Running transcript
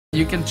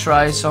You can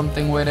try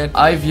something with it.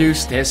 I've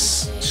used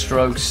this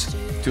strokes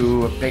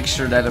to a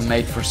picture that I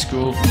made for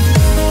school.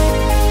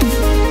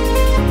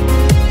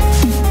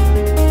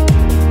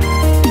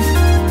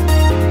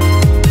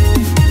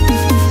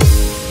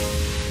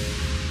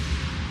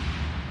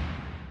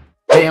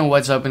 Hey and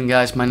what's up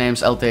guys, my name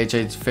is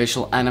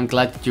JustAlexHalford and I'm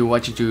glad that you're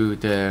watching to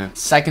the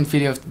second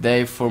video of the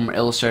day from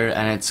Illustrator,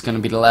 and it's gonna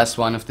be the last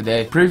one of the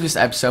day. Previous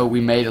episode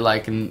we made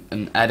like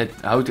an edit,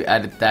 how to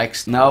edit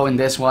text. Now in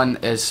this one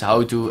is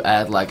how to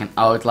add like an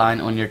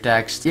outline on your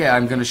text. Yeah,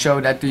 I'm gonna show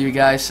that to you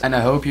guys and I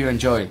hope you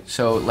enjoy.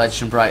 So let's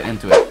jump right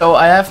into it. So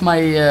I have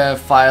my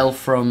file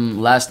from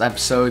last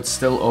episode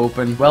still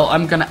open. Well,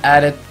 I'm gonna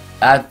add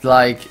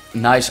like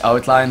nice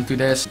outline to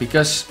this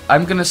because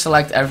I'm gonna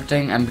select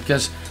everything, and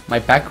because my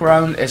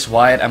background is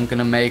white, I'm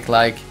gonna make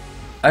like,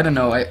 I don't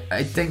know,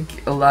 I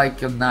think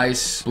like a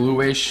nice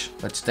bluish.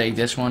 Let's take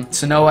this one.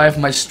 So now I have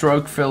my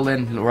stroke filled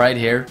in right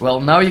here. Well,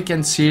 now you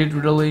can see it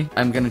really.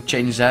 I'm gonna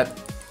change that.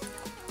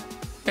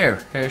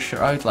 Here's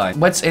your outline.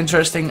 What's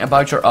interesting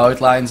about your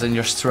outlines and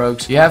your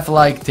strokes, you have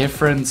like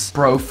different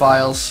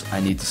profiles. I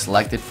need to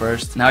select it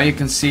first. Now you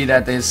can see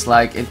that it's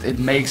like, it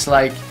makes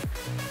like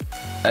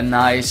a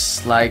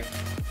nice, like,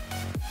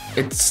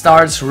 it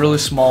starts really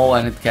small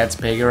and it gets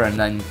bigger and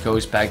then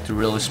goes back to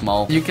really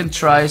small. You can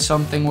try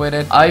something with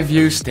it. I've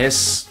used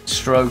this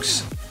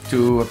strokes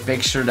to a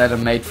picture that I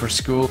made for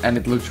school and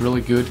it looked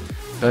really good.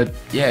 But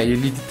yeah, you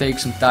need to take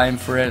some time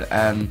for it,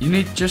 and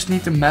you just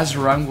need to mess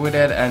around with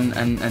it,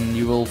 and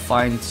you will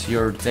find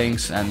your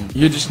things, and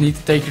you just need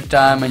to take your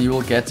time and you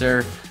will get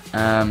there.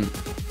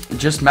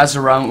 Just mess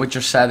around with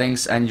your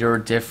settings and your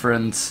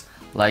different,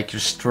 like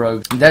your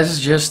strokes. This is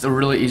just a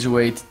really easy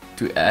way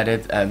to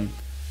edit and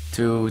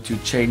to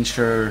change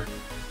your,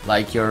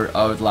 like, your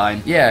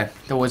outline. Yeah,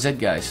 that was it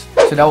guys.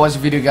 So that was the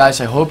video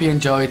guys, I hope you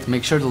enjoyed.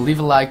 Make sure to leave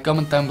a like,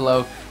 comment down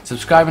below,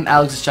 subscribe on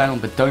Alex's channel,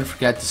 but don't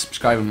forget to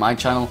subscribe on my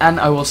channel, and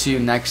I will see you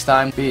next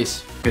time.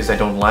 Peace. Because I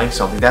don't like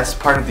something, that's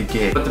part of the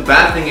game. But the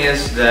bad thing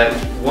is that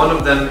one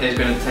of them is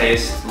gonna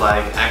taste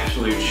like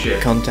absolute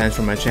shit. Content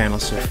from my channel,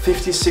 so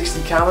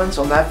 50-60 comments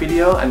on that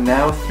video, and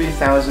now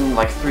 3,000,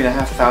 like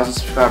 3,500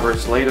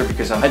 subscribers later,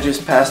 because I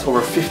just passed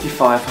over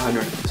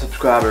 5,500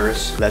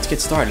 subscribers. Let's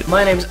get started.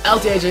 My name is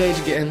LTHH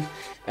again.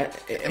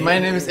 My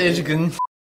name is Age again.